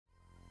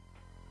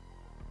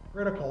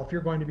critical. If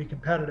you're going to be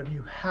competitive,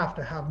 you have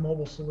to have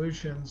mobile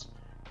solutions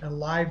and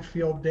live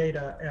field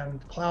data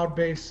and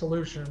cloud-based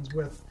solutions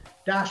with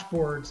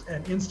dashboards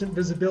and instant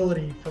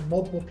visibility for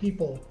multiple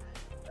people.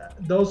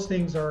 Those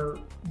things are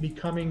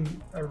becoming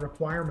a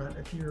requirement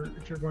if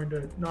you're going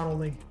to not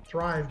only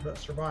thrive but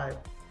survive.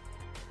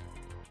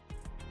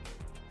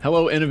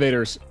 Hello,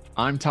 innovators.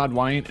 I'm Todd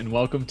Wyant, and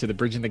welcome to the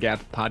Bridging the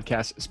Gap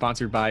podcast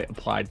sponsored by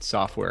Applied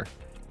Software.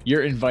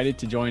 You're invited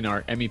to join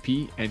our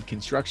MEP and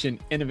construction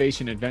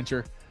innovation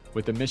adventure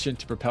with a mission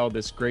to propel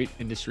this great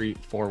industry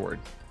forward.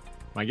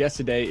 My guest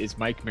today is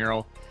Mike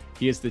Merrill.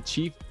 He is the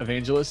chief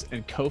evangelist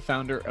and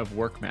co-founder of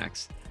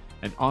WorkMax,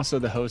 and also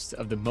the host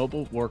of the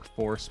Mobile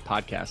Workforce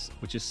podcast,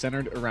 which is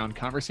centered around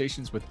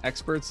conversations with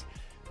experts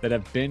that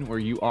have been where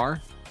you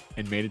are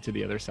and made it to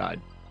the other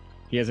side.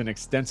 He has an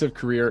extensive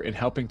career in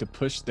helping to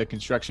push the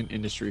construction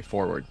industry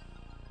forward.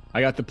 I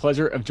got the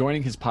pleasure of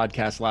joining his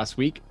podcast last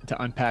week to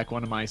unpack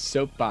one of my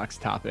soapbox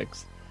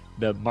topics,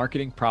 the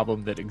marketing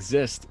problem that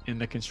exists in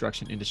the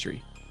construction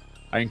industry.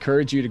 I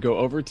encourage you to go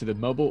over to the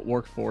Mobile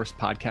Workforce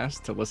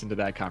podcast to listen to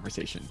that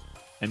conversation.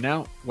 And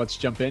now let's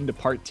jump into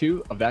part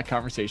 2 of that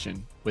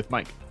conversation with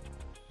Mike.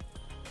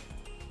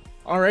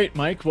 All right,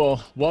 Mike.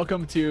 Well,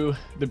 welcome to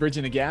the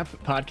Bridging the Gap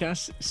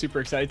podcast.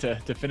 Super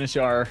excited to finish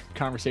our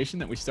conversation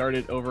that we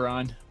started over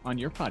on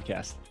your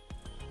podcast.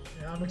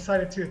 Yeah, I'm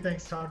excited too.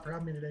 Thanks, Todd, for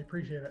having me today.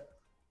 Appreciate it.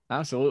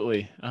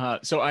 Absolutely.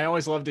 So I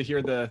always love to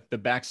hear the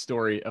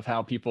backstory of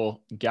how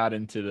people got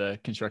into the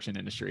construction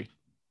industry.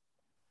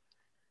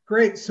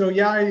 Great. So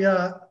yeah,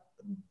 I,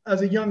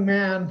 as a young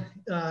man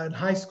in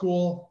high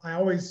school, I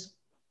always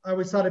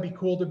thought it'd be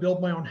cool to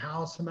build my own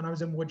house. I mean, I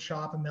was in wood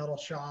shop and metal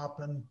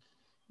shop, and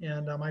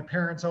my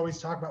parents always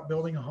talked about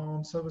building a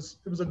home. So it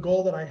was a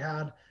goal that I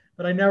had,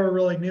 but I never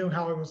really knew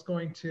how I was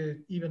going to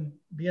even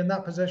be in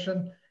that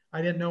position.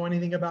 I didn't know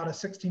anything about a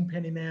 16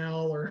 penny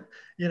nail or,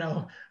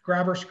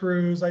 grabber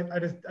screws. I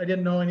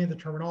didn't know any of the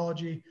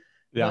terminology.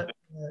 Yeah.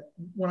 But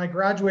when I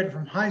graduated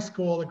from high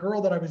school, the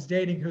girl that I was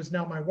dating, who's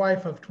now my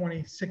wife of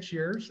 26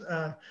 years.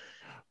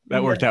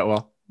 That worked out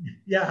well.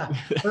 Yeah,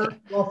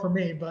 well for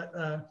me, but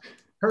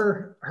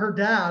her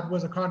dad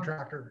was a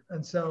contractor.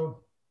 And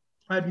so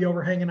I'd be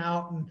over hanging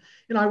out,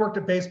 and, I worked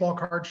at baseball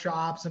card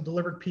shops and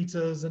delivered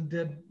pizzas and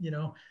did,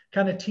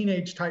 kind of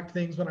teenage type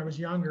things when I was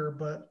younger,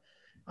 but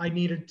I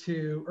needed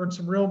to earn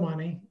some real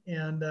money.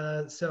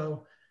 And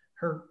so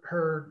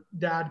her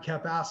dad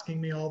kept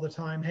asking me all the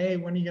time, hey,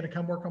 when are you going to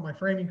come work on my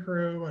framing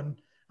crew? And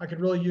I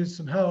could really use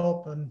some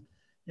help. And,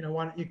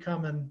 why don't you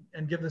come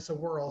and give this a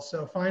whirl?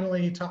 So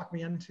finally he talked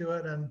me into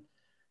it. And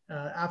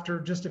after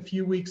just a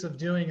few weeks of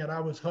doing it, I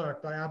was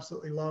hooked. I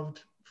absolutely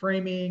loved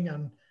framing,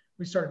 and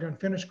we started doing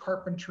finished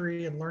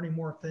carpentry and learning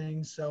more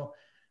things. So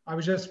I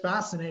was just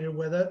fascinated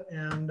with it.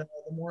 And the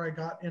more I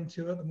got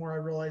into it, the more I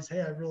realized,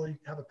 hey, I really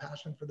have a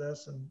passion for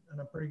this, and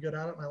I'm pretty good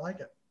at it, and I like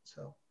it.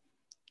 So.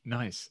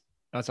 Nice.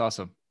 That's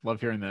awesome. Love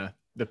hearing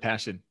the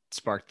passion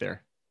sparked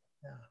there.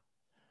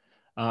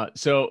 Yeah.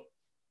 So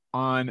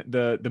on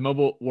the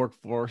Mobile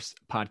Workforce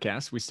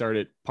podcast, we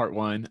started part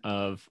 1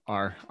 of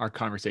our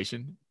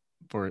conversation.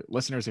 For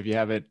listeners, if you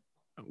haven't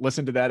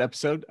listened to that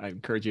episode, I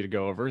encourage you to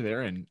go over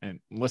there and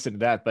listen to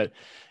that. But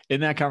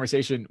in that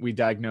conversation, we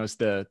diagnosed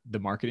the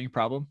marketing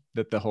problem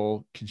that the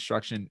whole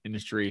construction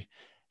industry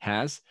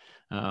has.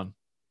 I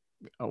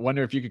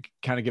wonder if you could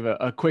kind of give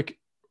a quick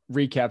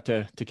recap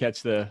to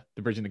catch the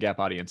Bridging the Gap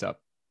audience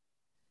up.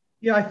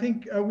 Yeah, I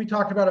think we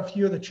talked about a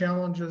few of the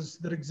challenges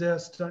that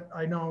exist.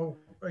 I know,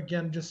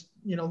 again, just,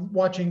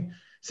 watching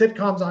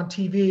sitcoms on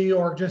TV,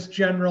 or just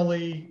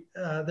generally,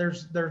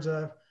 there's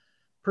a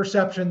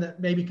perception that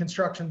maybe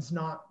construction's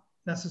not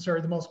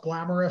necessarily the most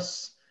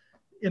glamorous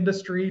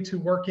industry to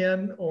work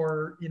in,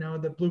 or,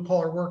 the blue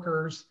collar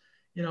workers,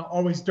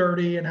 always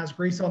dirty and has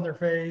grease on their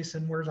face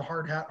and wears a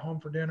hard hat home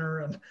for dinner,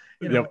 and,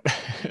 Yep.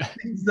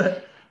 things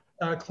that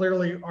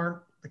clearly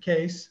aren't the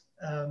case.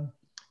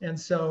 And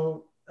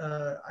so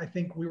I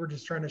think we were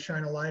just trying to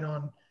shine a light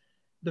on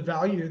the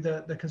value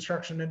that the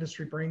construction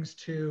industry brings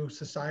to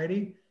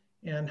society,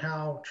 and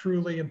how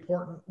truly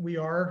important we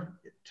are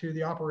to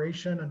the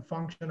operation and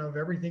function of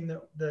everything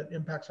that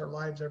impacts our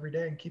lives every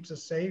day and keeps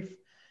us safe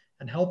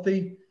and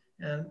healthy.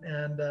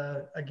 And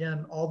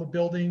again, all the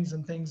buildings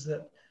and things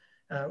that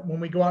when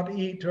we go out to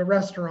eat to a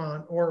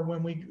restaurant, or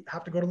when we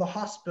have to go to the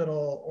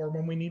hospital, or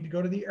when we need to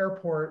go to the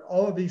airport,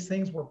 all of these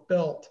things were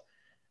built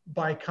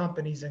by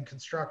companies in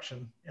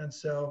construction. And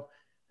so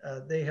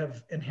they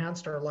have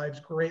enhanced our lives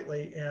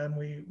greatly, and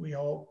we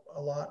owe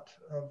a lot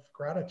of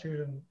gratitude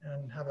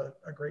and have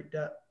a great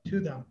debt to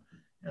them.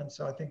 And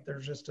so I think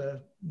there's just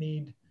a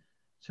need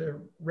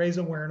to raise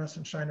awareness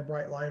and shine a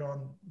bright light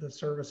on the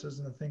services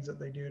and the things that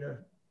they do to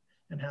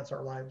enhance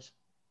our lives.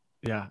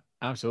 Yeah,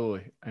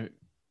 absolutely.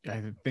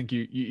 I think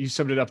you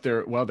summed it up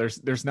there well.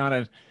 There's not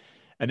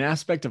an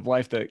aspect of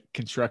life that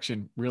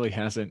construction really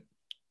hasn't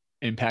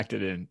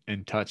impacted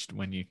and touched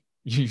when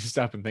you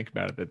stop and think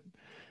about it, that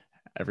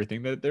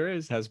everything that there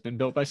is has been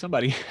built by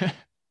somebody.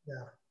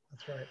 Yeah,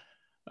 that's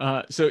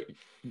right. So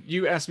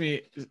you asked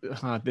me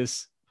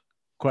this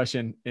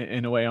question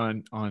in a way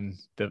on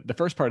the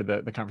first part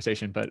of the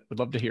conversation, but would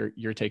love to hear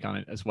your take on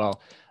it as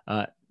well.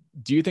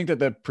 Do you think that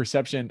the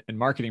perception and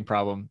marketing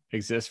problem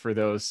exists for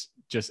those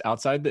just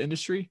outside the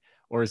industry,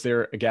 or is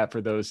there a gap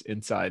for those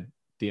inside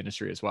the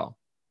industry as well?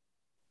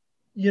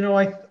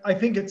 I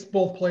think it's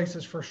both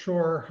places for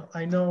sure.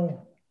 I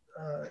know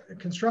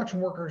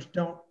construction workers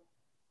don't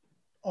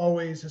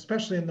always,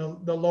 especially in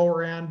the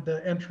lower end,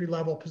 the entry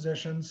level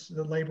positions,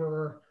 the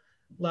laborer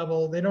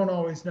level, they don't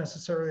always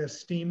necessarily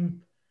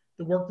esteem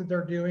the work that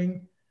they're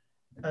doing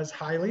as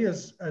highly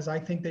as I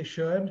think they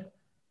should.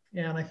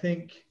 And I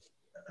think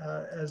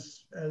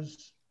as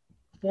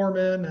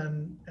foremen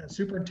and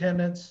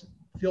superintendents,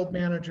 field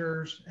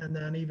managers, and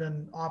then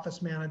even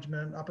office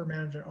management, upper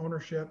management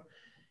ownership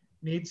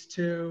needs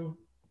to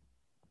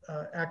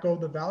echo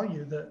the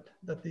value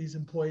that these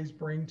employees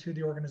bring to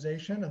the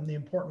organization and the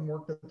important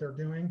work that they're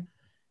doing.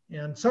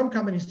 And some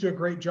companies do a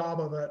great job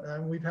of it.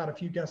 And we've had a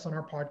few guests on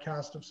our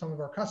podcast of some of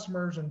our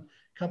customers and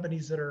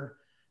companies that are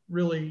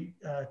really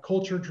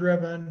culture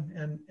driven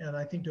and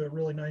I think do a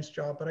really nice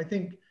job. But I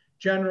think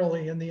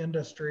generally in the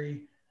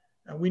industry,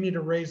 we need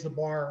to raise the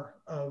bar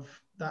of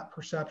that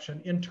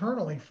perception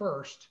internally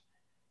first.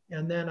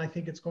 And then I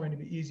think it's going to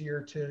be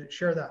easier to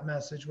share that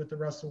message with the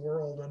rest of the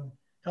world and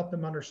help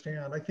them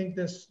understand. I think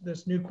this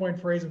new coin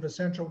phrase of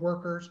essential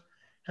workers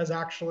has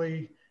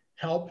actually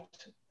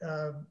helped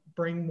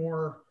bring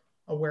more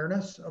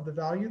awareness of the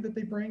value that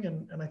they bring.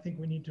 And I think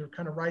we need to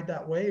kind of ride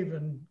that wave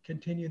and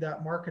continue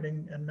that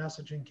marketing and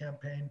messaging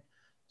campaign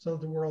so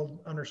that the world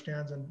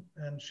understands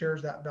and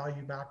shares that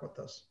value back with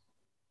us.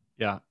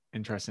 Yeah,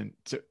 interesting.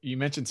 So you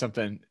mentioned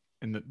something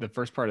in the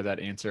first part of that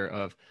answer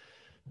of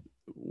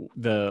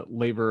the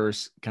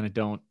laborers kind of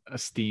don't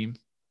esteem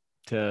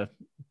to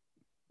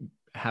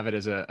have it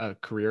as a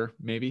career,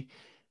 maybe.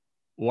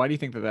 Why do you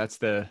think that that's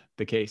the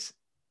case?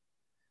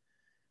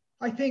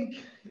 I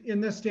think in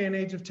this day and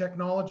age of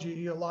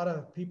technology, a lot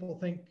of people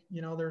think,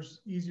 there's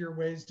easier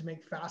ways to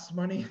make fast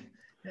money.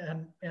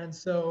 And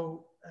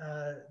so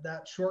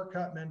that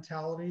shortcut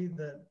mentality,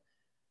 that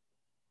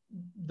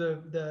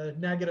the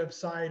negative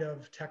side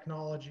of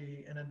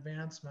technology and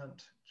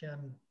advancement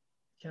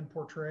can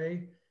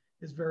portray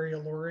is very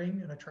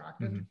alluring and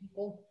attractive to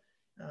people.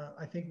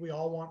 I think we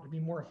all want to be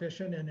more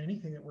efficient in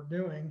anything that we're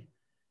doing,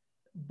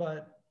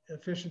 but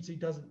efficiency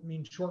doesn't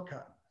mean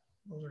shortcut.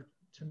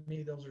 To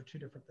me, those are two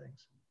different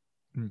things.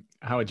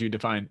 How would you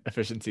define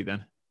efficiency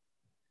then?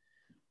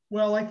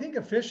 Well, I think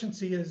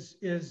efficiency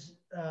is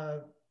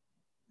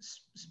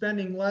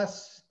spending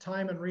less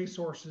time and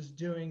resources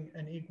doing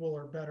an equal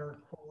or better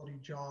quality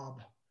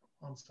job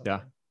on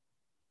something.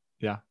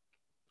 Yeah.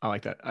 I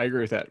like that. I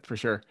agree with that for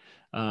sure.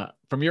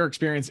 From your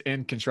experience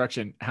in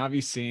construction, how have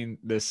you seen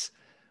this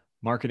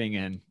marketing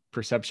and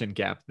perception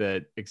gap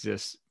that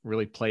exists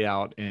really play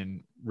out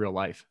in real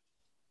life?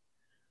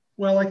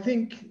 Well, I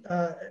think,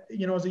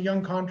 as a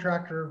young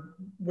contractor,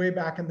 way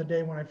back in the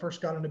day when I first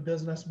got into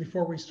business,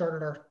 before we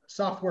started our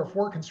software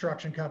for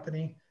construction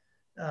company,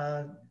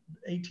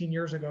 18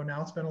 years ago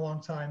now, it's been a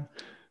long time,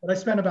 but I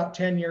spent about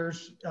 10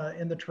 years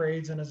in the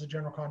trades and as a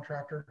general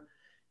contractor.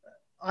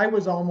 I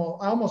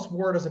almost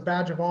wore it as a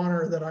badge of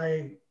honor that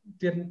I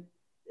didn't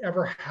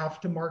ever have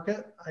to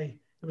market.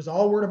 It was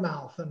all word of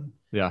mouth. And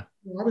yeah,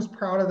 I was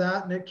proud of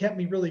that and it kept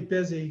me really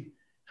busy.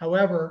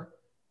 However,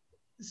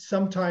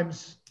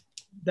 sometimes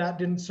that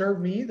didn't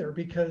serve me either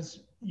because,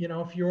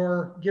 if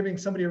you're giving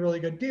somebody a really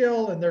good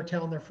deal and they're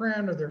telling their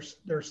friend or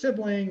their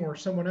sibling or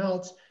someone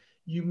else,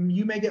 you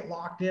may get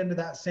locked into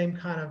that same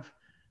kind of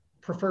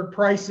preferred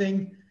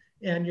pricing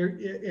and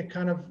it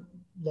kind of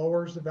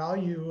lowers the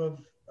value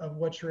of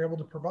what you're able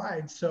to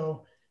provide.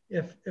 So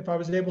if I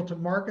was able to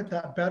market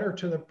that better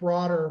to the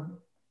broader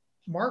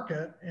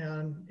market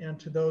and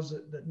to those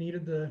that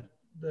needed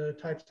the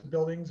types of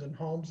buildings and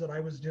homes that I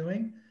was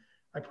doing,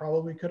 I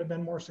probably could have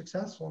been more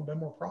successful and been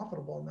more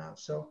profitable in that.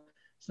 So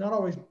it's not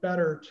always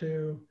better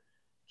to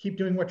keep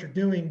doing what you're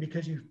doing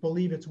because you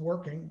believe it's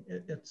working.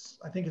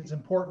 I think it's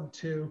important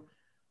to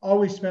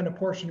always spend a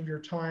portion of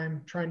your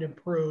time trying to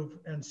improve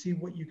and see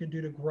what you can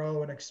do to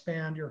grow and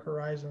expand your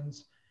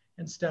horizons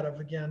instead of,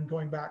 again,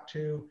 going back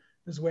to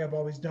this is the way I've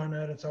always done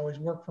it. It's always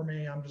worked for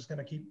me. I'm just going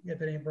to keep,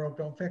 if it ain't broke,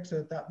 don't fix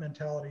it. That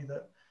mentality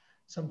that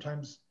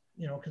sometimes,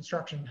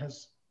 construction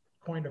has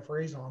coined a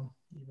phrase on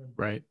even.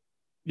 Right.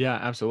 Yeah,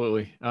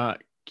 absolutely.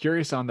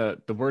 Curious on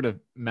the word of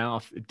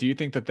mouth. Do you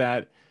think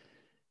that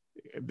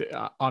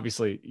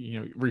obviously,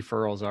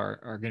 referrals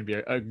are going to be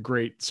a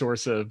great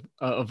source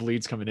of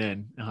leads coming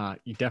in.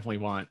 You definitely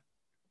want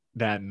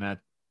that, and that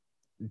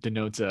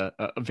denotes a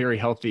very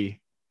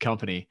healthy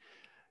company.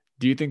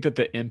 Do you think that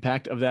the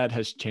impact of that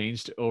has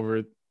changed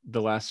over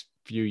the last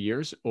few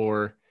years,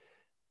 or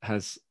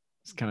has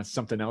kind of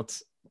something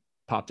else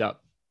popped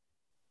up?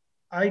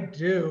 I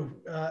do.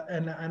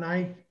 And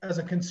I, as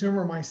a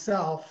consumer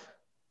myself,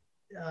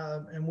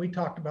 and we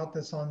talked about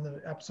this on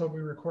the episode we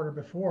recorded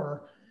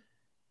before,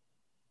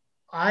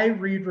 I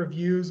read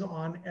reviews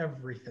on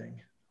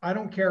everything. I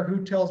don't care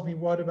who tells me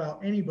what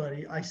about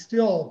anybody. I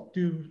still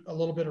do a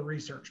little bit of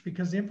research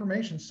because the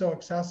information is so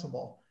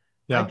accessible.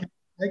 Yeah.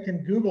 I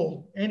can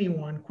Google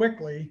anyone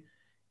quickly.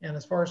 And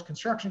as far as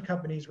construction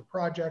companies or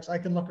projects, I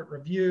can look at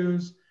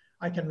reviews,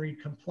 I can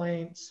read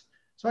complaints.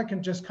 So I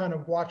can just kind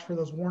of watch for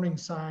those warning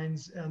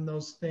signs and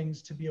those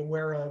things to be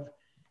aware of.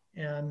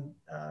 And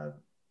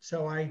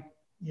so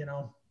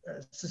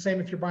it's the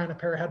same if you're buying a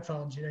pair of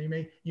headphones.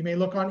 You may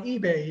look on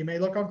eBay, you may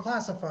look on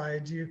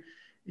classifieds,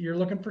 you're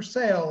looking for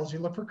sales, you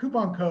look for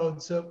coupon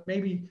codes. So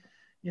maybe,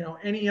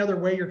 any other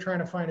way you're trying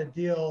to find a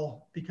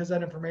deal, because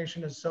that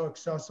information is so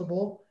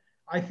accessible,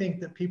 I think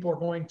that people are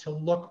going to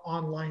look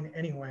online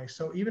anyway.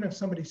 So even if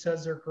somebody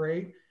says they're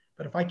great,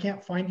 but if I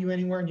can't find you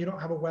anywhere and you don't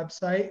have a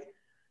website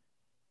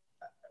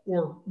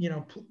or,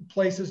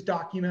 places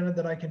documented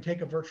that I can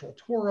take a virtual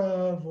tour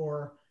of,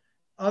 or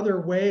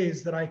other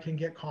ways that I can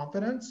get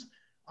confidence,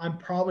 I'm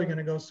probably going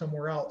to go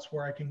somewhere else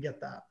where I can get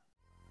that.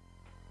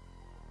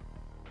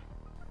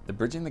 The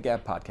Bridging the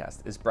Gap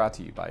podcast is brought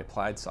to you by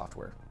Applied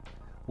Software.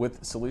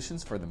 With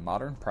solutions for the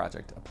modern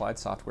project, Applied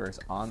Software is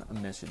on a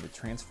mission to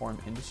transform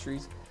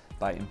industries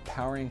by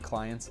empowering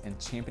clients and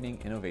championing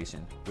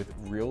innovation with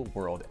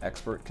real-world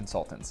expert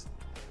consultants.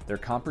 Their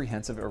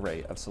comprehensive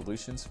array of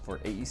solutions for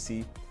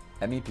AEC,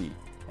 MEP,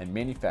 and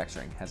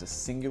manufacturing has a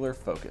singular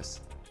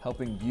focus,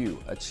 helping you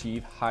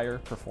achieve higher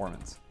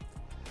performance.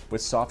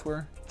 With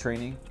software,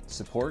 training,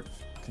 support,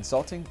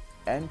 consulting,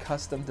 and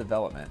custom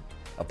development,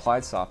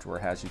 Applied Software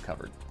has you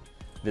covered.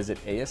 Visit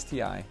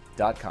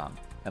ASTI.com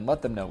and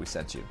let them know we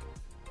sent you.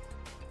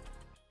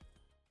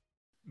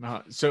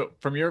 So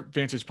from your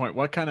vantage point,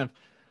 what kind of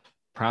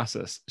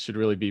process should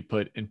really be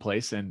put in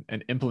place and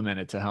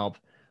implemented to help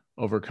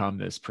overcome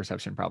this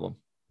perception problem?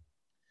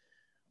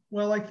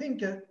 Well, I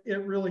think it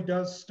really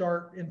does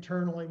start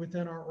internally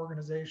within our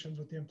organizations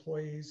with the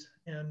employees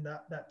and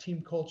that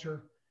team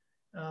culture.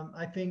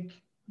 I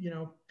think,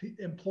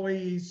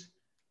 employees,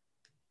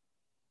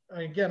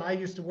 again, I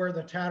used to wear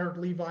the tattered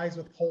Levi's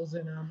with holes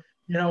in them,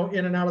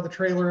 in and out of the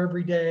trailer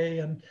every day.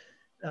 And,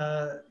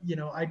 I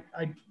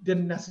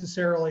didn't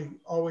necessarily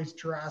always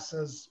dress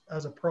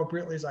as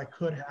appropriately as I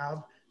could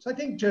have. So I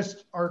think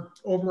just our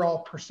overall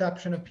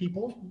perception of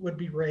people would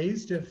be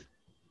raised if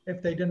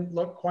they didn't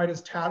look quite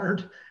as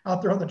tattered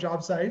out there on the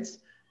job sites.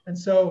 And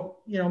so,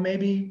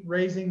 maybe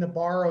raising the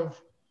bar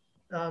of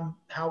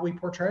how we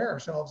portray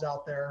ourselves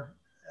out there.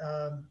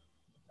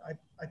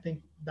 I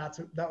think that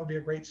would be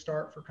a great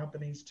start for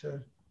companies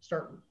to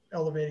start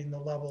elevating the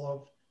level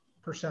of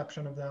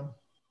perception of them.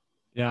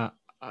 Yeah,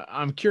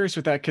 I'm curious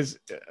with that because,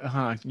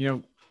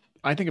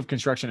 I think of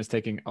construction as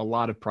taking a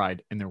lot of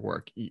pride in their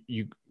work.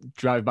 You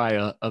drive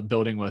by a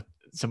building with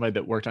somebody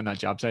that worked on that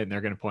job site and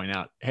they're going to point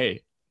out,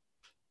 hey,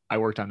 I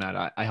worked on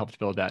that. I helped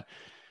build that.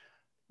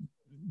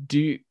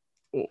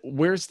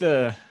 Where's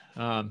the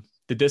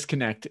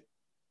disconnect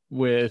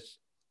with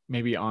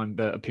maybe on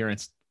the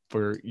appearance,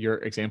 for your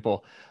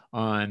example,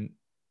 on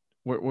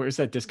where's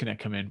that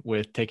disconnect come in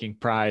with taking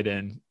pride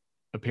in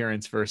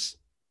appearance versus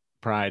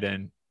pride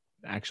and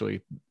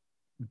actually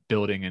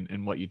building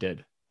and what you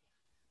did?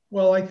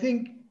 Well, I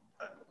think,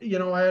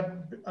 I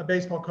had a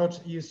baseball coach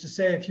that used to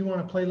say, if you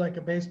want to play like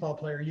a baseball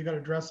player, you got to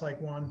dress like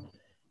one.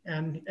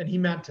 And he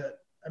meant it.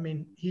 I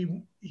mean,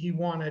 he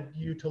wanted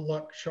you to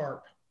look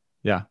sharp.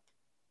 Yeah.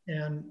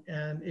 And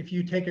if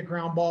you take a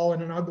ground ball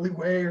in an ugly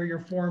way, or your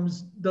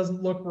forms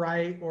doesn't look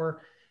right,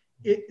 or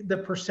the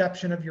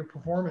perception of your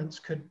performance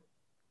could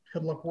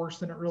look worse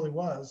than it really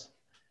was.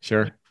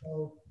 Sure. And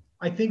so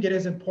I think it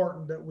is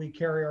important that we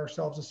carry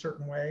ourselves a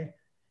certain way.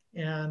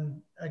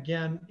 And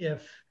again,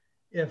 if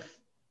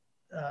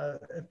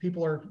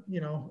people are,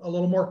 a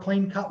little more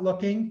clean cut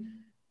looking,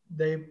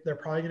 they're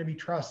probably going to be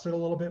trusted a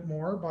little bit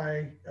more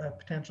by a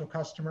potential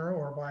customer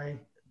or by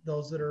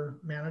those that are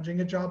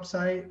managing a job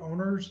site,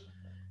 owners,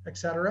 et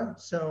cetera.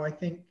 So I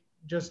think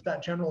just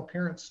that general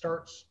appearance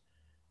starts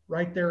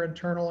right there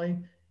internally.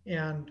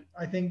 And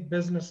I think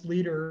business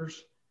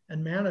leaders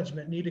and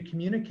management need to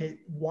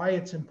communicate why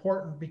it's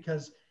important,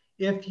 because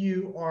if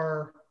you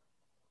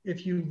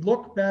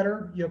look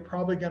better, you're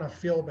probably going to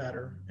feel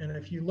better. And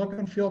if you look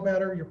and feel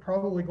better, you're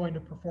probably going to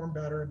perform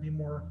better and be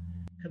more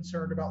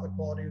concerned about the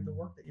quality of the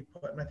work that you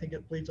put. And I think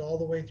it bleeds all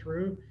the way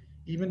through,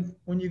 even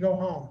when you go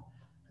home.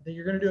 I think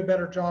you're going to do a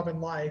better job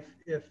in life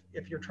if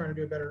you're trying to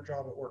do a better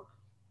job at work.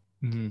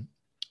 Mm-hmm.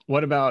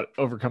 What about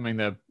overcoming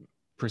the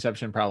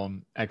perception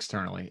problem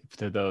externally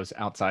to those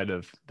outside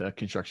of the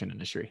construction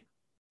industry?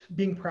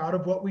 Being proud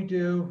of what we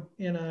do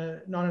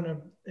not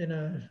in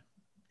a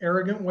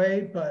arrogant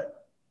way,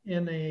 but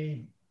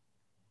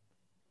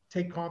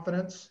take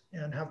confidence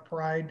and have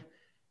pride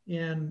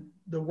in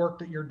the work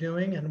that you're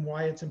doing and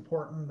why it's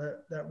important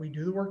that we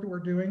do the work that we're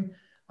doing.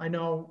 I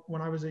know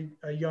when I was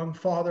a young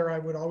father, I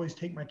would always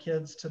take my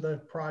kids to the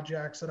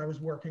projects that I was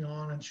working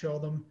on and show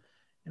them,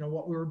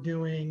 what we were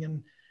doing.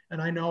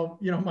 And I know,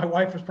 my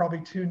wife was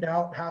probably tuned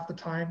out half the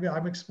time.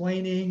 I'm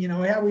explaining,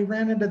 yeah, we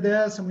ran into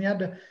this and we had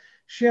to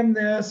shim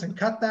this and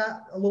cut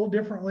that a little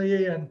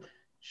differently. And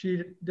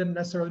she didn't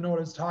necessarily know what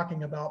I was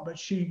talking about, but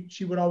she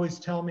would always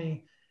tell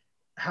me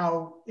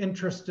how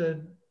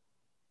interested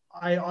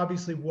I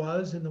obviously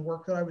was in the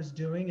work that I was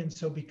doing. And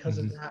so because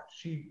of that,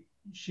 she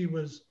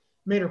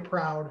made her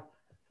proud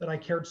that I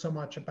cared so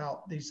much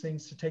about these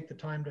things to take the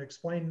time to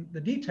explain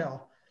the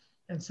detail.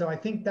 And so I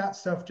think that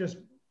stuff just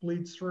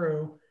bleeds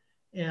through,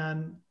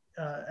 and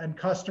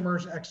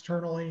customers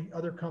externally,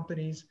 other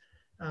companies.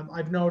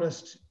 I've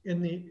noticed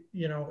in the,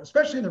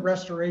 especially in the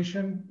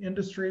restoration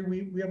industry,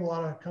 we have a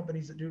lot of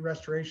companies that do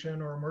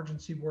restoration or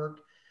emergency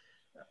work.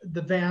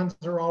 The vans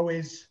are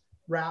always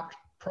wrapped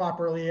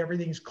properly.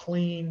 Everything's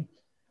clean.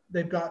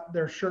 They've got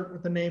their shirt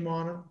with the name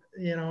on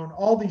it, and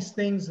all these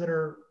things that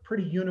are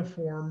pretty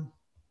uniform.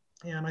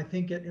 And I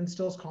think it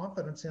instills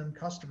confidence in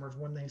customers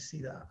when they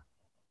see that.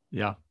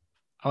 Yeah.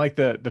 I like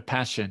the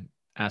passion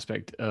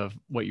aspect of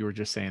what you were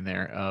just saying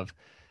there of,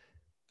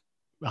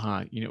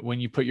 when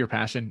you put your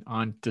passion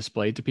on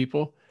display to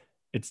people,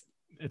 it's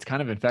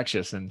kind of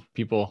infectious, and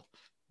people,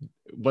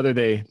 whether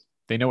they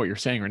know what you're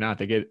saying or not,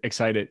 they get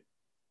excited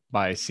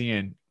by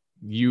seeing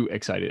you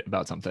excited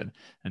about something.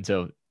 And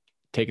so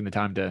taking the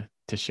time to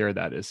share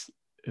that is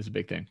a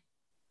big thing.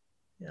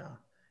 Yeah.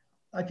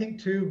 I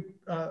think too,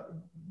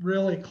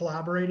 really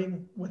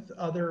collaborating with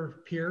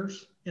other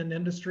peers in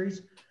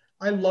industries.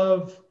 I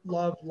love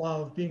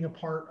being a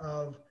part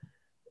of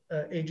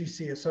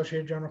AGC,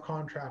 Associated General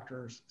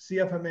Contractors,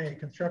 CFMA,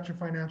 Construction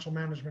Financial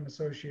Management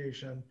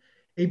Association,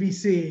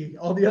 ABC,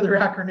 all the other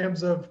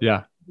acronyms of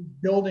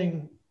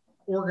building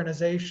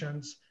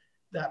organizations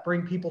that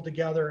bring people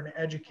together and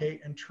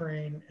educate and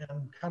train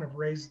and kind of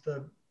raise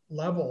the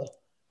level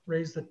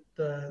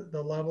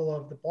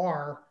of the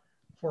bar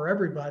for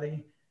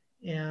everybody.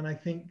 And I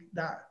think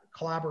that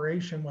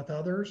collaboration with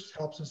others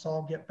helps us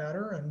all get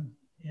better.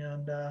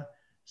 And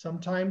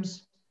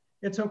sometimes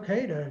it's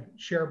okay to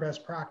share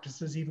best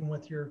practices, even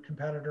with your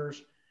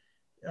competitors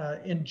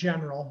in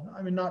general.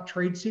 I mean, not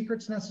trade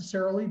secrets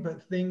necessarily,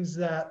 but things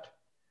that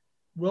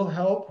will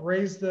help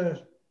raise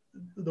the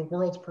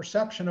world's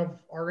perception of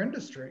our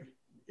industry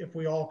if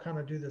we all kind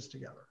of do this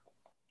together.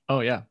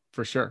 Oh yeah,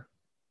 for sure.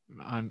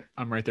 I'm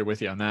right there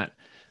with you on that.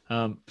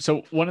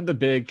 So one of the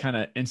big kind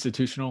of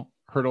institutional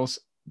hurdles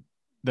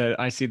that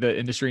I see the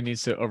industry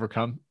needs to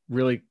overcome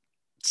really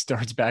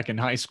starts back in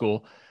high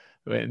school,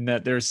 and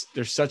that there's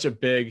such a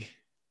big,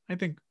 I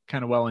think,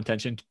 kind of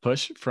well-intentioned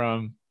push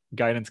from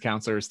guidance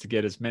counselors to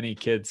get as many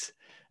kids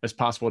as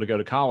possible to go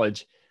to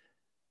college.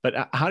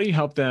 But how do you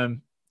help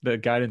them, the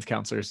guidance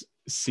counselors,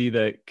 see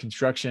that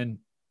construction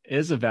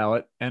is a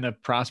valid and a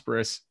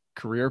prosperous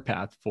career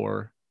path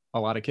for a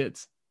lot of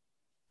kids?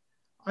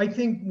 I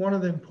think one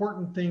of the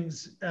important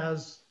things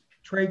as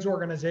trades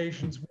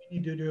organizations, we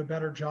need to do a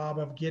better job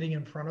of getting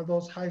in front of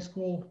those high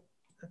school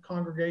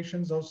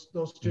congregations,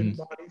 those student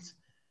bodies,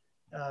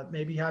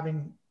 maybe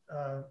having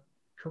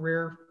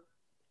career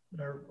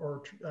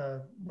or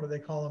what do they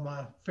call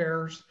them?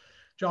 Fairs,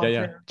 job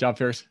fairs. Job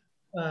fairs.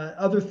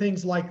 Other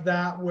things like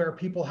that, where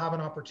people have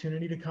an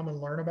opportunity to come and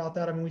learn about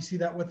that. I mean, we see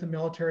that with the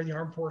military, the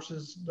armed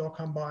forces, they'll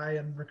come by,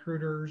 and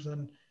recruiters,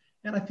 and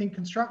I think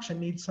construction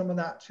needs some of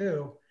that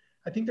too.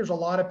 I think there's a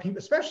lot of people,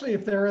 especially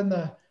if they're in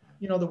the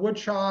wood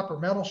shop or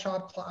metal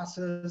shop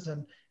classes.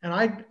 And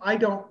I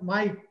don't,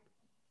 my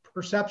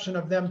perception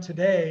of them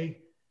today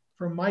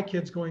from my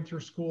kids going through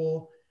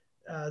school,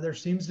 there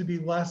seems to be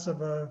less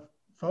of a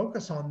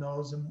focus on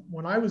those. And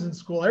when I was in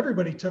school,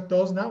 everybody took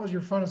those, and that was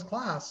your funnest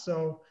class.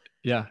 So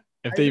yeah,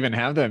 if they even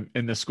have them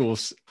in the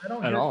schools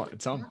at all,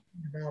 it's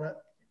about it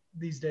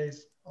these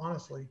days,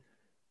 honestly.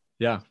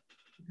 Yeah,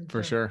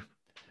 for sure.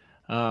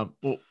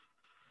 Well,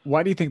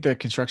 why do you think the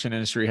construction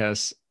industry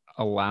has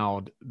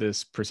allowed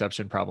this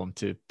perception problem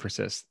to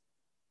persist?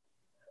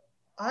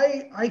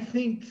 I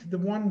think the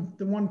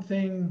one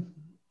thing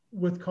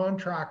with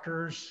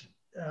contractors,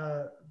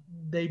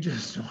 they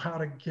just know how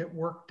to get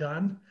work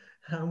done.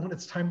 When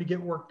it's time to get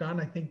work done,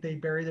 I think they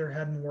bury their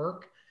head in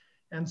work.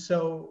 And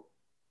so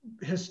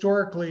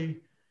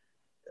historically,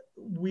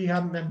 we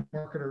haven't been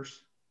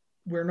marketers.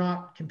 We're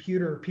not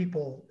computer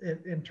people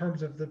in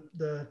terms of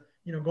the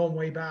going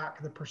way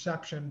back, the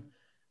perception.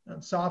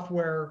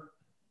 Software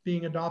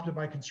being adopted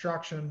by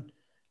construction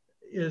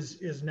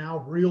is now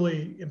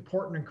really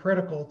important and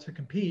critical to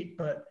compete.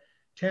 But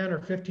 10 or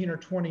 15 or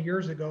 20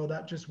 years ago,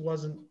 that just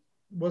wasn't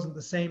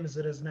the same as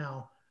it is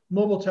now.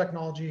 Mobile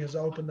technology has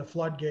opened the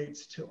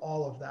floodgates to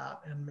all of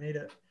that and made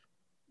it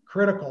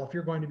critical. If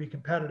you're going to be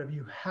competitive,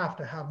 you have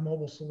to have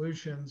mobile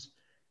solutions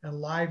and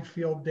live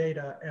field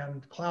data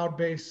and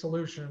cloud-based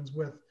solutions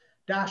with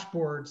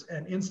dashboards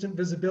and instant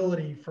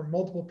visibility from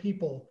multiple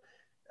people.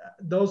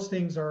 Those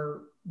things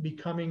are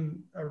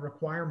becoming a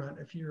requirement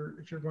if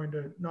you're going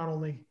to not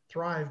only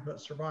thrive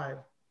but survive.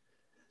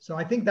 So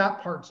I think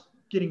that part's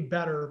getting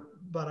better,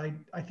 but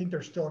I think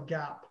there's still a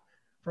gap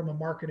from a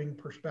marketing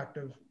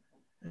perspective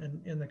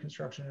in the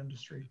construction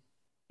industry.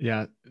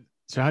 Yeah.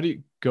 So how do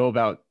you go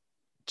about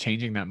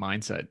changing that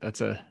mindset?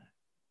 It's a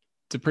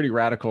pretty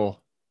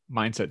radical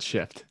mindset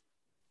shift.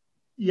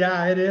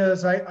 Yeah, it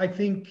is. I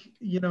think,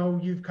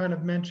 you've kind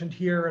of mentioned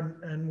here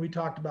and we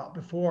talked about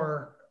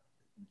before,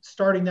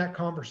 starting that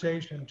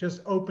conversation, just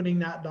opening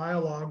that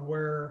dialogue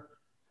where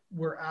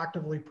we're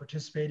actively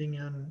participating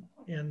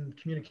in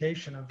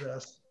communication of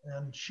this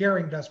and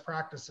sharing best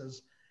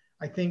practices.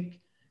 I think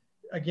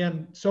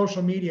again,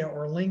 social media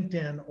or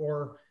LinkedIn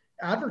or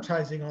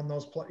advertising on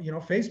those,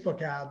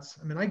 Facebook ads.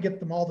 I mean, I get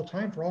them all the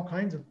time for all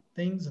kinds of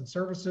things and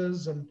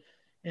services, and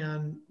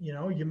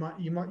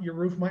your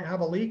roof might have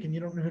a leak and you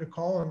don't know who to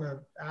call, and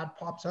the ad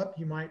pops up.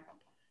 You might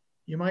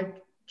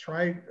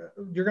try,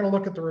 you're going to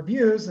look at the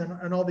reviews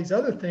and all these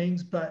other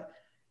things, but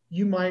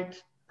you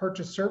might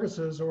purchase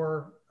services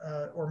or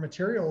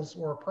materials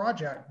or a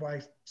project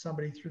by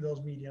somebody through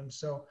those mediums.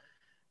 So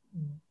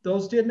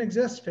those didn't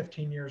exist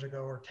 15 years ago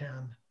or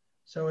 10.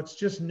 So it's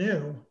just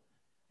new.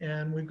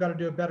 And we've got to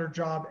do a better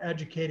job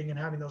educating and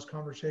having those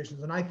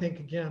conversations. And I think,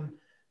 again,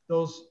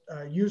 those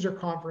user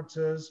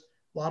conferences,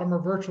 a lot of them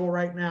are virtual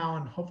right now,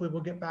 and hopefully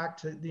we'll get back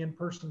to the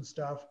in-person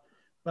stuff.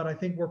 But I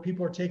think where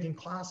people are taking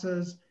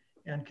classes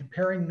and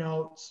comparing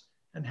notes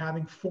and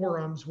having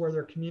forums where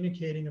they're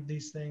communicating of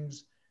these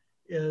things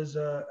is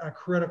a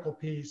critical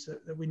piece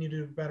that we need to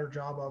do a better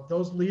job of.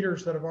 Those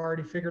leaders that have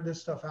already figured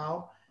this stuff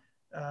out,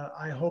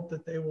 I hope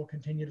that they will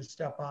continue to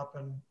step up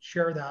and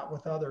share that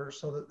with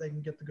others so that they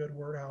can get the good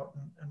word out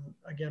and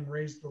again,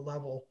 raise the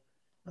level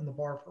and the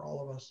bar for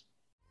all of us.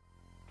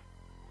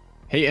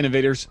 Hey,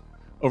 innovators.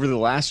 Over the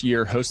last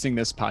year hosting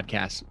this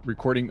podcast,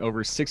 recording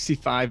over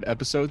 65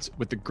 episodes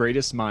with the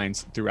greatest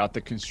minds throughout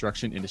the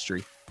construction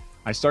industry,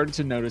 I started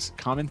to notice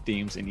common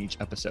themes in each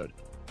episode.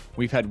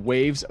 We've had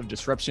waves of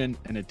disruption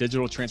and a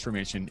digital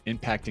transformation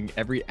impacting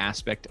every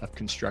aspect of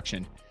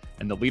construction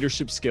and the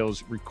leadership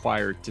skills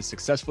required to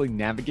successfully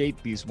navigate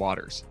these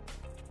waters.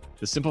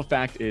 The simple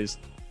fact is,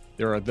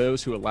 there are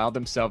those who allow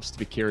themselves to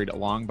be carried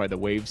along by the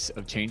waves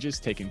of changes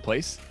taking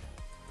place,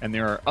 and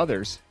there are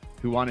others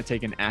who want to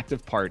take an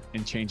active part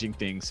in changing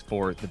things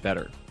for the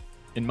better.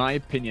 In my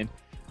opinion,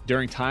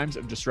 during times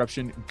of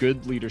disruption,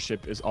 good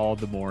leadership is all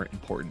the more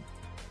important.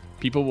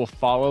 People will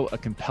follow a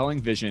compelling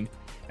vision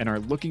and are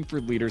looking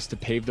for leaders to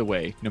pave the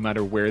way no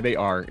matter where they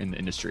are in the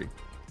industry.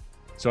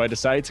 So I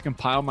decided to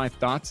compile my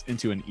thoughts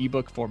into an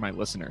ebook for my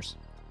listeners.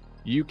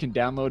 You can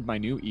download my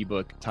new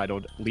ebook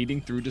titled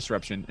Leading Through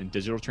Disruption and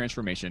Digital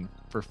Transformation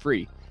for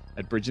free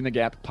at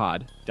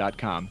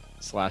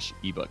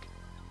bridgingthegappod.com/ebook.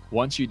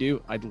 Once you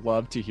do, I'd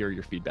love to hear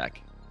your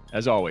feedback.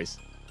 As always,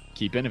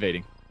 keep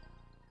innovating.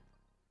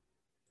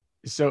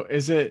 So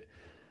is it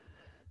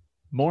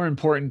more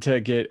important to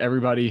get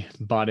everybody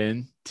bought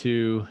in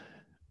to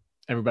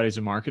everybody's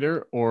a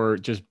marketer, or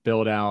just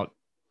build out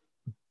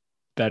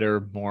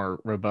better, more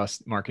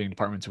robust marketing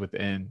departments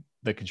within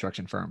the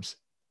construction firms?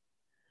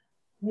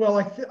 Well,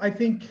 I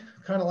think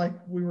kind of like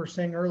we were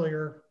saying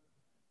earlier,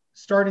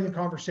 starting the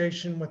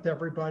conversation with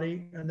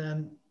everybody, and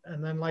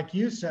then like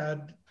you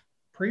said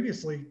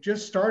previously,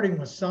 just starting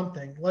with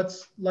something.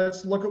 Let's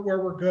look at where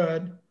we're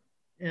good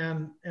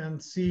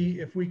and see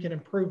if we can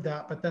improve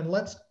that. But then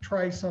let's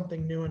try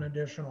something new and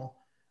additional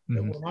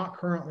that we're not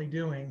currently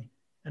doing,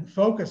 and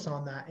focus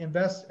on that.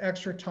 Invest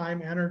extra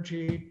time,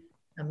 energy,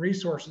 and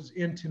resources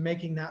into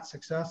making that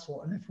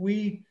successful. And if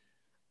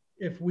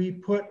we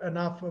put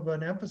enough of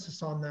an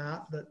emphasis on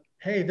that,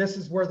 hey, this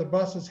is where the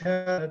bus is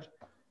headed,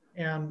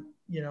 and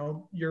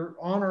you're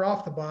on or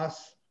off the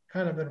bus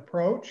kind of an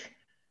approach,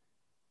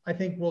 I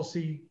think we'll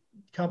see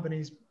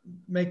companies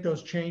make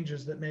those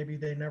changes that maybe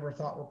they never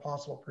thought were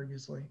possible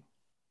previously.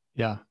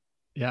 Yeah,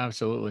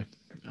 absolutely.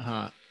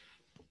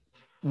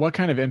 What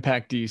kind of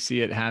impact do you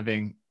see it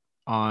having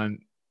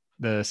on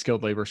the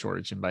skilled labor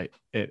shortage and by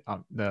it,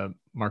 the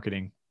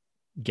marketing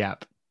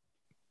gap?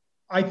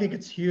 I think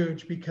it's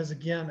huge because,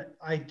 again,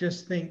 I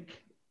just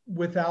think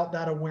without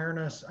that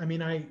awareness, I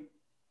mean, an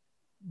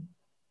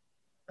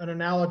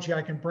analogy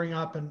I can bring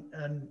up,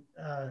 and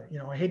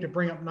I hate to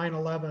bring up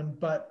 9/11,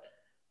 but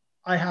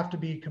I have to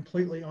be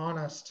completely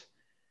honest.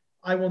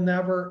 I will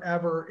never,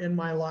 ever in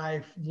my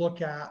life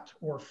look at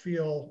or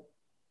feel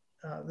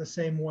the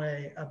same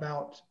way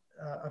about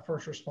a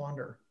first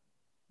responder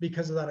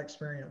because of that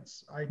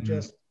experience. I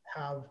just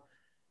have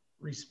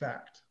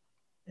respect.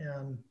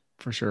 And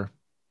for sure,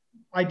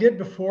 I did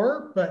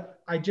before,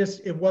 but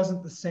it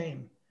wasn't the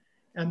same.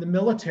 And the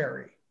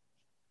military,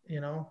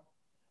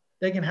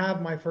 they can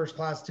have my first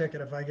class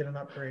ticket if I get an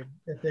upgrade,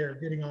 if they're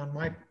getting on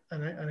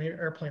an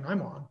airplane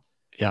I'm on.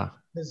 Yeah.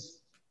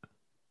 Because,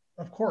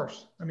 of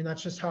course, I mean,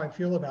 that's just how I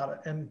feel about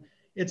it. And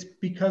it's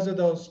because of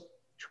those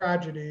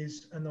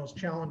tragedies and those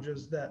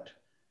challenges that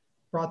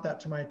brought that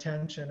to my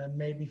attention and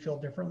made me feel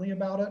differently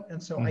about it.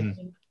 And so I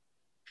think,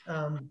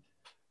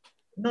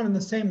 not in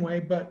the same way,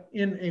 but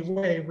in a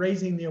way,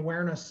 raising the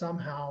awareness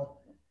somehow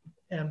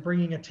and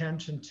bringing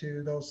attention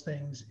to those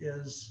things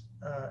is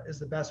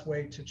the best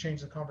way to change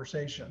the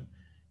conversation.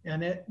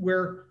 And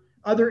where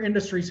other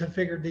industries have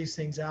figured these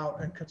things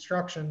out, and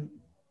construction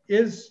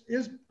is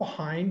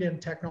behind in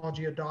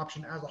technology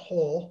adoption as a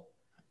whole.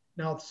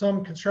 Now,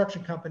 some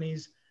construction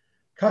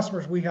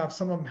customers we have,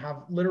 some of them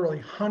have literally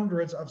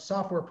hundreds of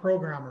software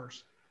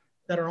programmers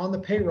that are on the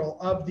payroll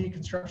of the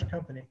construction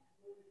company.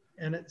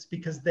 And it's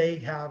because they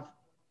have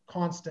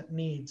constant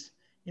needs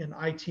in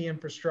IT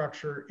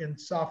infrastructure, in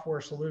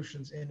software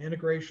solutions, in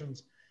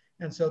integrations.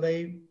 And so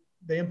they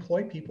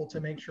employ people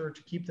to make sure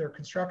to keep their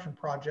construction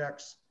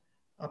projects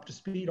up to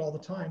speed all the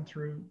time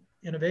through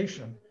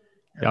innovation.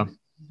 And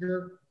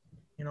you're,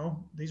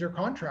 these are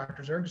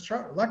contractors, they're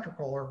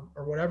electrical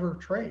or whatever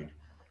trade.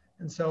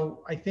 And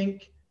so I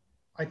think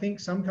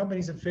some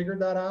companies have figured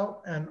that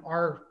out and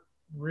are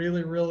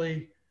really,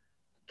 really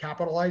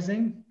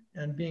capitalizing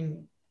and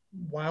being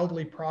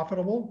wildly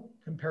profitable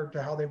compared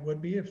to how they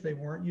would be if they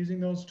weren't using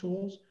those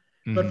tools.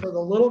 Mm-hmm. But for the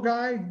little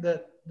guy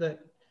that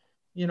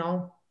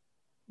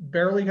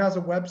barely has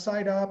a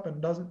website up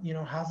and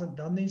hasn't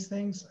done these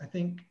things, I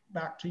think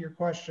back to your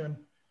question,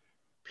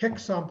 pick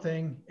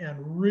something and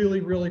really,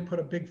 really put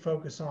a big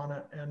focus on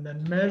it and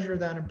then measure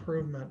that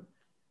improvement.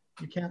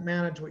 You can't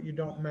manage what you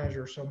don't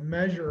measure. So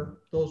measure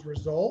those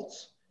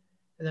results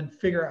and then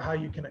figure out how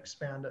you can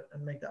expand it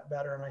and make that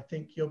better. And I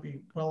think you'll be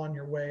well on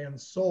your way and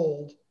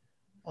sold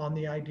on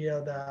the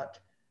idea that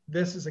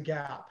this is a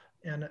gap.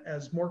 And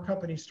as more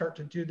companies start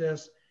to do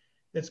this,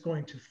 it's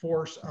going to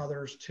force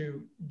others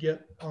to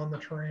get on the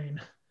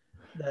train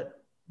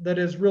that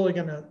is really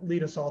going to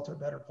lead us all to a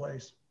better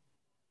place.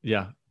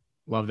 Yeah,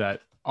 love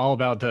that. All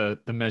about the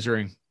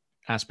measuring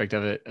aspect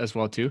of it as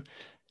well too,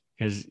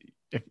 because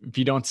if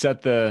you don't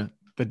set the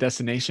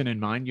destination in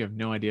mind, you have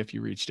no idea if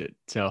you reached it.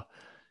 So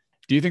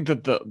do you think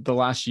that the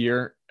last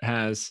year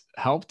has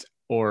helped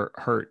or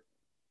hurt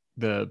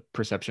the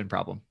perception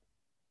problem?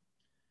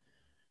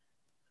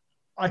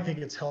 I think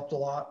it's helped a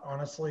lot,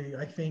 honestly.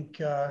 I think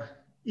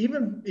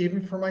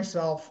even for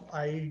myself,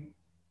 I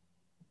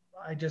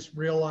just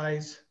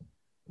realize,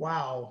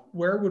 wow,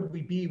 where would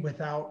we be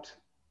without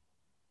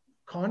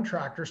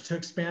contractors to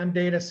expand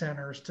data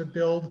centers, to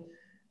build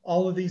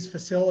all of these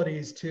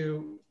facilities,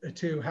 to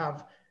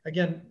have,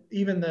 again,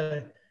 even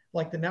the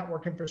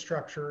network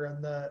infrastructure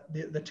and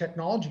the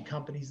technology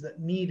companies that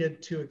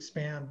needed to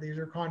expand. These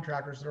are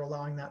contractors that are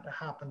allowing that to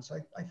happen. So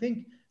I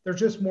think there's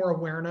just more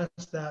awareness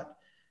that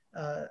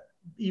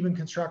even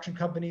construction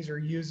companies are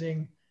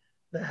using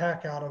the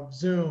heck out of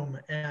Zoom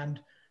and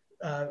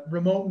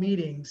remote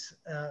meetings.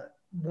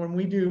 When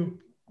we do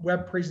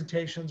web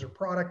presentations or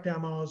product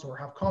demos or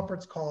have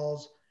conference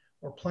calls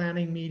or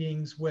planning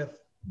meetings with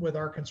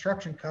our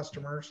construction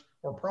customers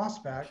or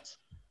prospects,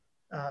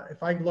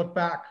 if I look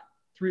back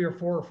 3 or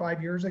 4 or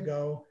 5 years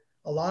ago,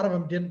 a lot of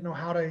them didn't know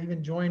how to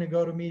even join a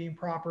GoToMeeting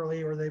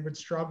properly, or they would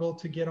struggle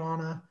to get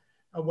on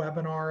a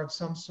webinar of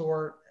some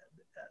sort.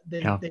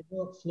 They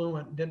weren't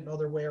fluent, didn't know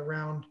their way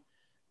around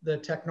the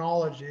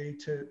technology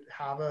to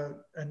have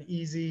an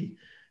easy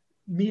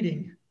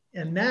meeting.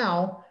 And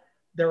now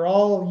they're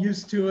all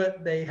used to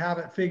it. They have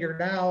it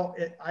figured out.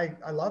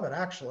 I love it,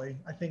 actually.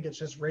 I think it's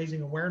just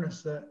raising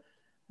awareness that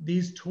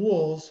these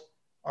tools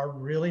are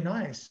really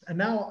nice. And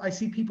now I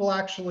see people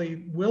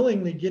actually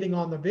willingly getting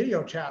on the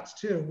video chats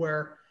too,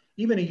 where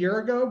even a year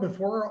ago,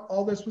 before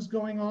all this was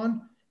going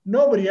on,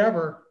 nobody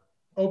ever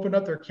opened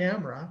up their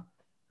camera.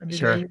 I mean,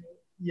 sure.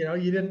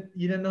 You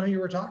didn't know who you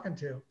were talking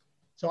to.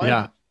 So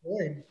yeah.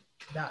 I enjoy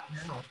that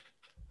now.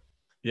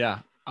 Yeah,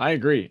 I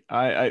agree.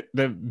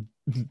 The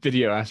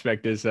video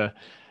aspect has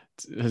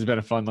been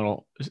a fun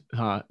little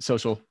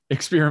social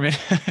experiment.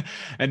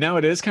 And now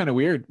it is kind of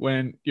weird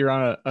when you're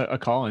on a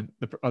call and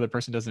the other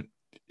person doesn't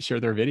share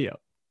their video.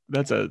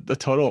 That's the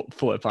total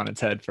flip on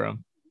its head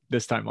from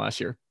this time last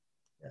year.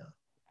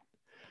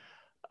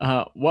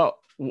 Yeah. Well,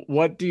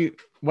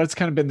 what's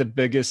kind of been the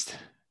biggest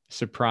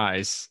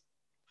surprise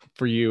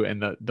for you in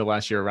the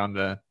last year around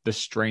the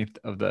strength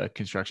of the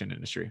construction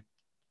industry?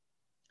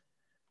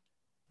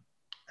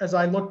 As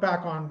I look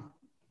back on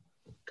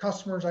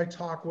customers I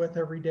talk with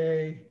every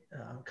day,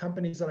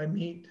 companies that I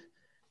meet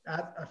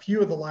at a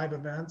few of the live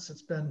events,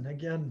 it's been,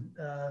 again,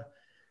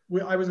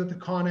 I was at the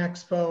Con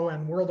Expo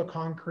and World of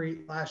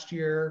Concrete last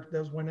year.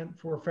 Those went in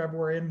for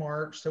February and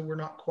March. So we're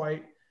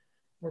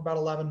about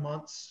 11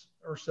 months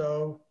or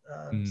so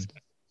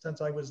since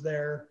I was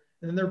there.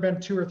 And then there have been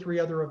 2 or 3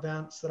 other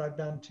events that I've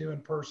been to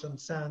in person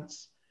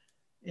since.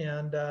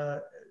 And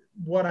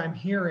what I'm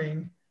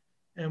hearing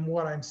and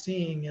what I'm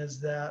seeing is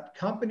that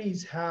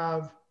companies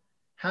have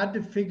had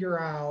to figure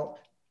out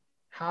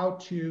how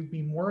to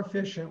be more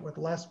efficient with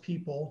less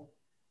people,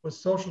 with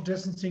social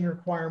distancing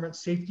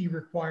requirements, safety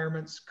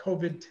requirements,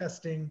 COVID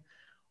testing,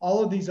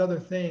 all of these other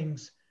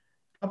things.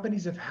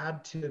 Companies have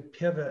had to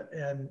pivot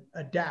and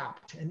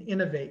adapt and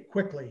innovate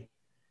quickly.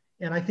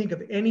 And I think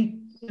of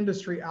any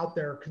industry out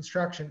there,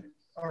 construction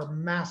are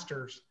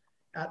masters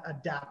at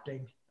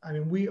adapting. I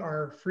mean, we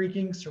are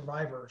freaking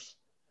survivors.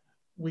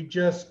 We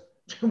just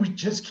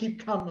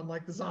keep coming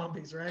like the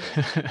zombies, right?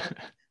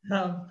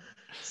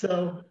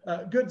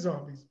 Good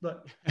zombies,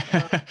 but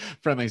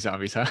friendly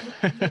zombies, huh?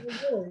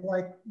 Really,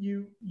 like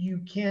you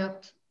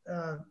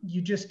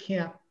just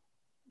can't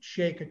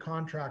shake a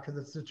contractor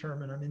that's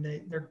determined. I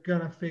mean, they're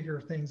gonna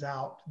figure things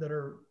out that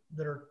are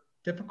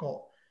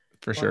difficult.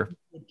 For sure.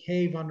 Would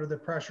cave under the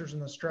pressures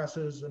and the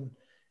stresses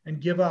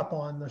and give up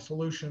on the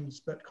solutions,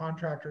 but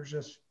contractors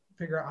just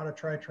figure out how to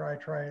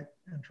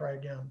try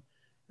again.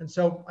 And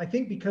so I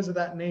think because of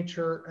that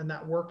nature and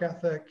that work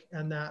ethic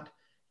and that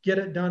get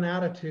it done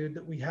attitude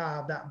that we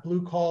have, that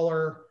blue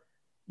collar,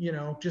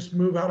 just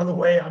move out of the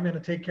way, I'm going to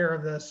take care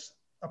of this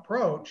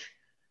approach.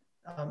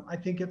 I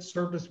think it's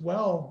served us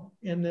well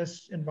in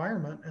this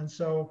environment. And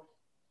so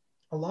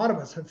a lot of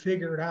us have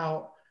figured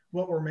out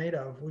what we're made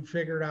of. We've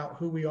figured out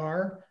who we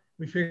are.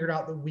 We figured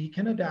out that we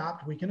can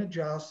adapt, we can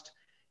adjust.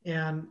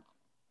 And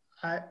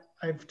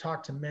I've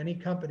talked to many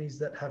companies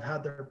that have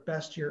had their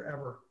best year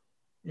ever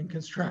in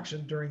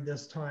construction during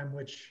this time,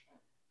 which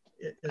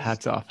is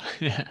hats off.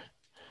 Yeah.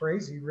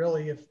 Crazy,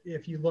 really.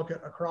 If you look at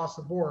across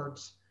the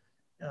boards,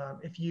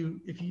 if you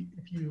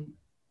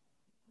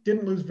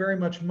didn't lose very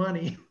much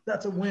money,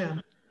 that's a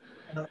win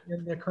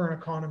in the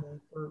current economy,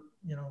 or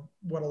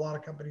what a lot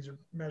of companies are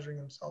measuring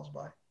themselves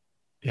by.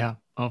 Yeah.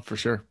 Oh, for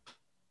sure.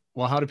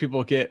 Well, how do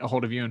people get a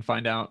hold of you and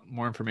find out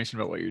more information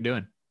about what you're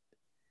doing?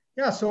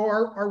 Yeah, so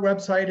our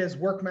website is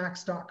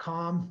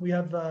workmax.com. We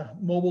have a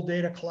mobile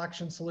data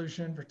collection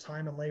solution for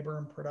time and labor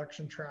and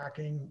production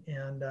tracking.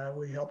 And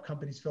we help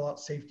companies fill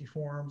out safety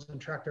forms and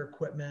track their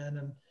equipment,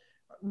 and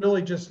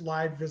really just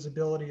live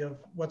visibility of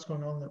what's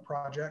going on in their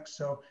projects.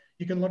 So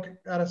you can look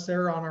at us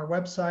there on our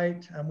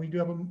website. And we do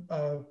have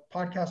a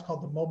podcast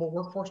called the Mobile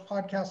Workforce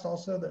Podcast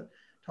also, that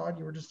Todd,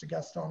 you were just a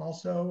guest on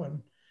also.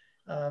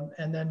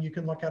 And then you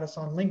can look at us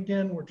on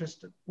LinkedIn. We're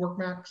just at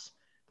WorkMax.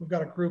 We've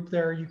got a group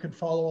there you can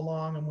follow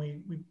along, and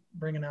we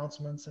bring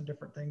announcements and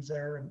different things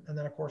there. And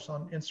then, of course,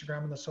 on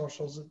Instagram and the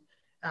socials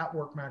at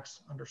 @workmax_.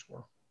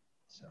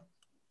 So.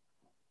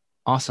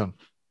 Awesome.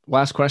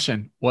 Last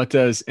question. What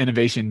does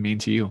innovation mean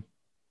to you?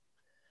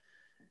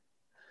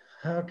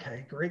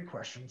 Okay, great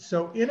question.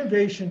 So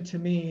innovation to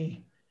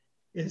me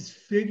is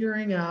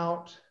figuring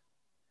out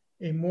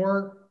a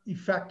more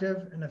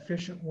effective and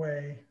efficient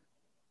way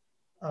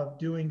of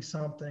doing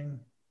something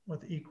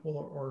with equal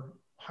or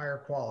higher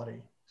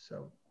quality.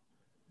 So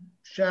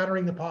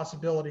shattering the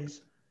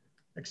possibilities,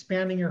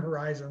 expanding your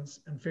horizons,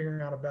 and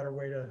figuring out a better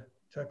way to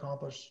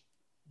accomplish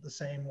the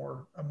same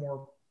or a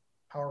more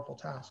powerful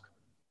task.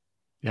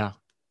 Yeah.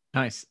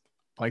 Nice.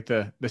 Like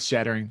the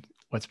shattering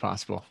what's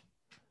possible.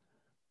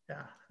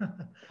 Yeah.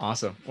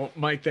 Awesome. Well,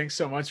 Mike, thanks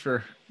so much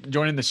for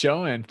joining the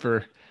show and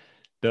for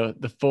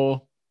the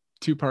full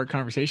 2-part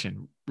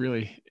conversation.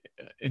 Really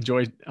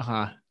enjoyed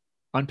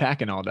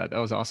unpacking all that. That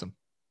was awesome.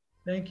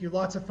 Thank you.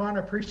 Lots of fun. I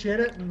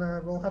appreciate it. And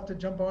we'll have to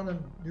jump on and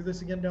do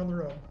this again down the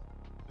road.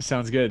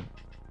 Sounds good.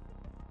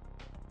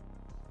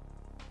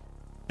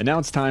 And now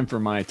it's time for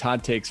my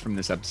Todd takes from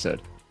this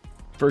episode.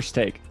 First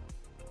take.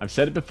 I've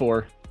said it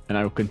before, and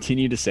I will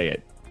continue to say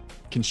it.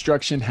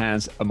 Construction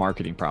has a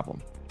marketing problem.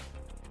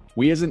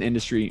 We as an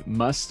industry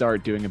must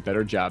start doing a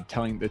better job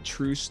telling the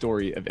true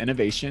story of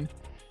innovation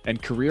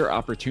and career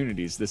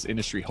opportunities this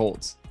industry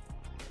holds.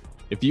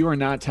 If you are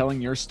not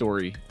telling your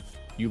story,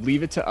 you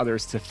leave it to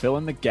others to fill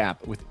in the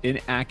gap with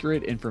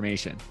inaccurate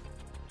information.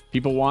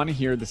 People want to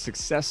hear the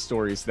success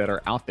stories that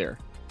are out there.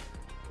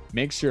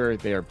 Make sure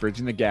they are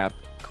bridging the gap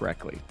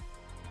correctly.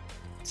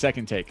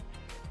 Second take,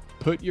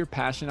 put your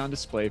passion on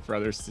display for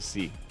others to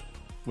see.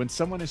 When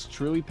someone is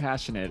truly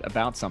passionate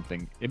about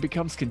something, it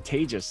becomes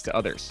contagious to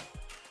others.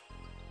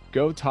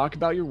 Go talk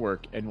about your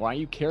work and why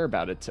you care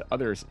about it to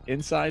others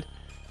inside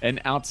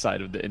and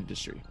outside of the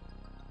industry.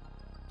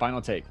 Final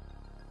take.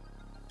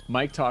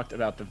 Mike talked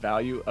about the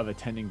value of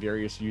attending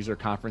various user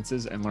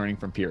conferences and learning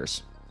from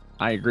peers.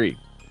 I agree.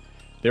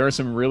 There are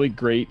some really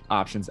great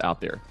options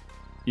out there,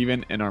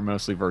 even in our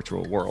mostly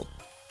virtual world.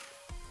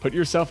 Put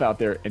yourself out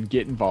there and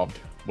get involved,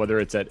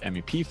 whether it's at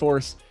MEP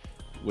Force,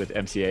 with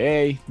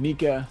MCAA,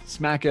 NECA,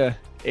 SMACA,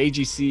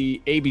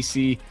 AGC,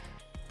 ABC,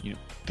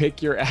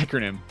 pick your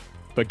acronym,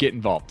 but get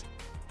involved.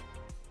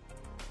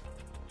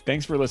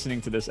 Thanks for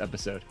listening to this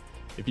episode.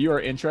 If you are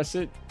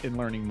interested in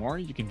learning more,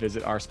 you can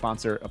visit our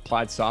sponsor,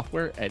 Applied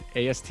Software, at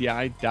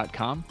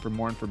ASTI.com for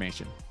more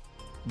information.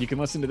 You can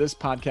listen to this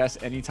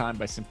podcast anytime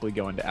by simply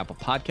going to Apple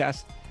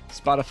Podcasts,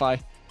 Spotify,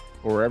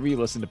 or wherever you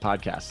listen to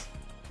podcasts.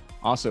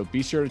 Also,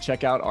 be sure to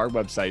check out our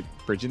website,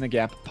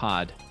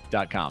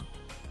 bridgingthegappod.com.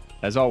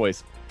 As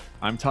always,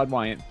 I'm Todd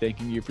Wyant,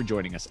 thanking you for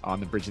joining us on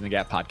the Bridging the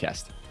Gap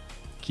podcast.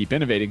 Keep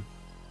innovating.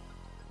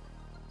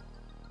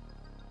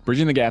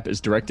 Bridging the Gap is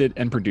directed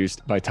and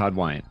produced by Todd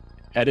Wyant.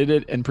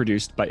 Edited and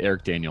produced by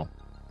Eric Daniel.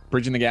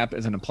 Bridging the Gap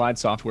is an Applied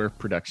Software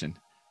production.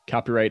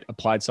 Copyright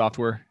Applied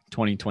Software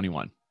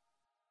 2021.